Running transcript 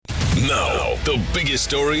Now, the biggest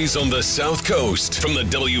stories on the South Coast from the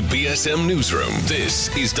WBSM Newsroom. This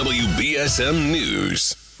is WBSM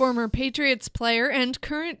News. Former Patriots player and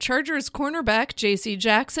current Chargers cornerback J.C.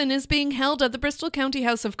 Jackson is being held at the Bristol County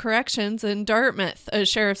House of Corrections in Dartmouth, a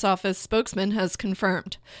sheriff's office spokesman has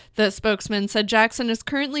confirmed. The spokesman said Jackson is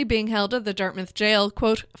currently being held at the Dartmouth jail,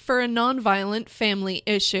 quote, for a nonviolent family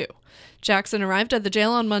issue. Jackson arrived at the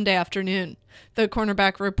jail on Monday afternoon. The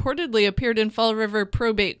cornerback reportedly appeared in Fall River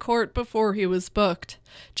probate court before he was booked.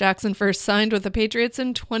 Jackson first signed with the Patriots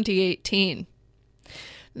in 2018.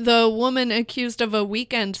 The woman accused of a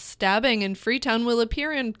weekend stabbing in Freetown will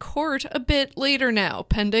appear in court a bit later now,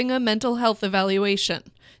 pending a mental health evaluation.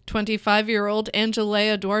 25-year-old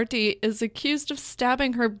Angelea Duarte is accused of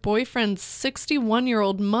stabbing her boyfriend's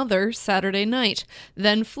 61-year-old mother Saturday night,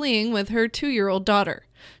 then fleeing with her 2-year-old daughter.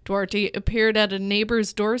 Duarte appeared at a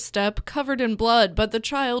neighbor's doorstep covered in blood, but the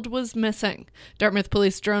child was missing. Dartmouth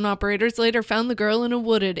police drone operators later found the girl in a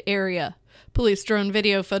wooded area. Police drone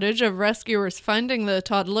video footage of rescuers finding the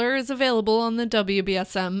toddler is available on the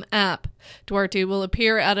WBSM app. Duarte will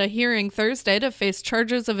appear at a hearing Thursday to face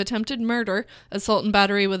charges of attempted murder, assault and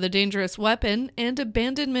battery with a dangerous weapon, and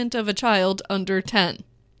abandonment of a child under 10.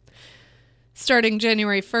 Starting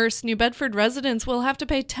January 1st, New Bedford residents will have to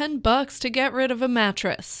pay $10 to get rid of a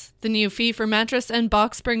mattress. The new fee for mattress and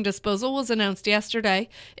box spring disposal was announced yesterday.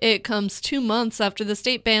 It comes 2 months after the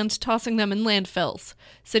state banned tossing them in landfills.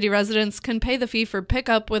 City residents can pay the fee for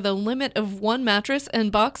pickup with a limit of 1 mattress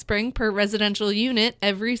and box spring per residential unit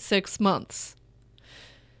every 6 months.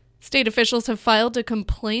 State officials have filed a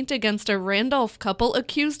complaint against a Randolph couple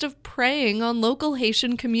accused of preying on local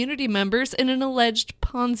Haitian community members in an alleged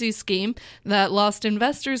Ponzi scheme that lost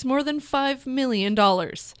investors more than $5 million.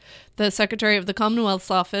 The Secretary of the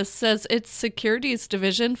Commonwealth's office says its Securities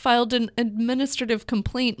Division filed an administrative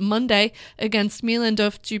complaint Monday against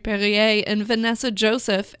Milan-Dov Duperrier and Vanessa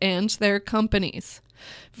Joseph and their companies.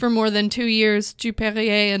 For more than 2 years,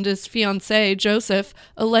 Duperrier and his fiancée, Joseph,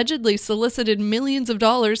 allegedly solicited millions of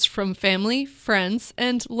dollars from family, friends,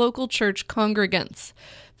 and local church congregants.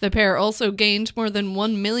 The pair also gained more than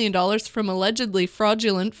 $1 million from allegedly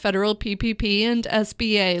fraudulent federal PPP and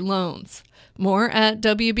SBA loans. More at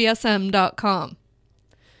WBSM.com.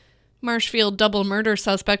 Marshfield double murder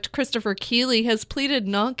suspect Christopher Keeley has pleaded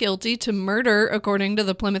not guilty to murder, according to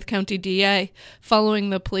the Plymouth County DA. Following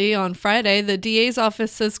the plea on Friday, the DA's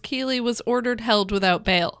office says Keeley was ordered held without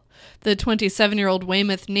bail. The 27-year-old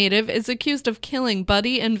Weymouth native is accused of killing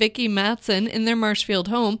Buddy and Vicky Matson in their Marshfield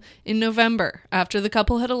home in November, after the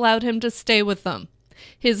couple had allowed him to stay with them.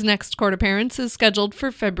 His next court appearance is scheduled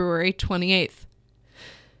for February 28th.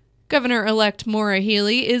 Governor-elect Maura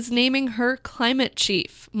Healey is naming her climate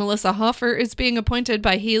chief. Melissa Hoffer is being appointed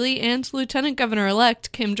by Healey and Lieutenant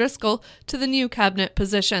Governor-elect Kim Driscoll to the new cabinet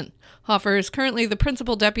position. Hoffer is currently the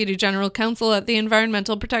principal deputy general counsel at the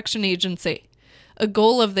Environmental Protection Agency. A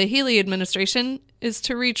goal of the Healey administration is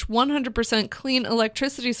to reach 100% clean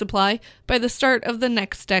electricity supply by the start of the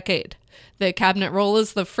next decade. The cabinet role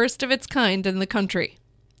is the first of its kind in the country.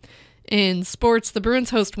 In sports, the Bruins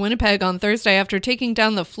host Winnipeg on Thursday after taking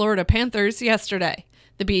down the Florida Panthers yesterday.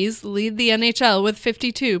 The Bees lead the NHL with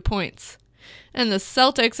 52 points. And the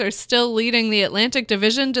Celtics are still leading the Atlantic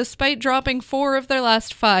Division despite dropping 4 of their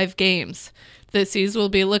last 5 games. The Seas will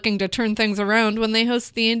be looking to turn things around when they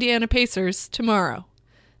host the Indiana Pacers tomorrow.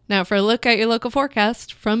 Now for a look at your local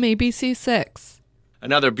forecast from ABC6.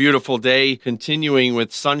 Another beautiful day, continuing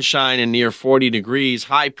with sunshine and near 40 degrees.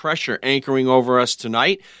 High pressure anchoring over us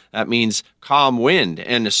tonight. That means calm wind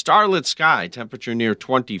and a starlit sky, temperature near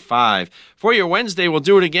 25. For your Wednesday, we'll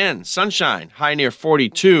do it again. Sunshine, high near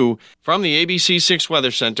 42. From the ABC6 Weather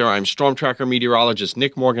Center, I'm Storm Tracker meteorologist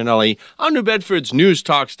Nick Morganelli on New Bedford's News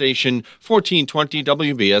Talk Station, 1420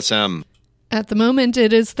 WBSM. At the moment,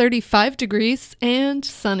 it is 35 degrees and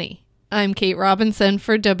sunny. I'm Kate Robinson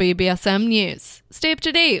for WBSM News. Stay up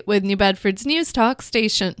to date with New Bedford's News Talk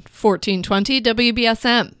Station, 1420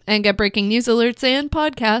 WBSM, and get breaking news alerts and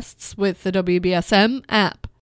podcasts with the WBSM app.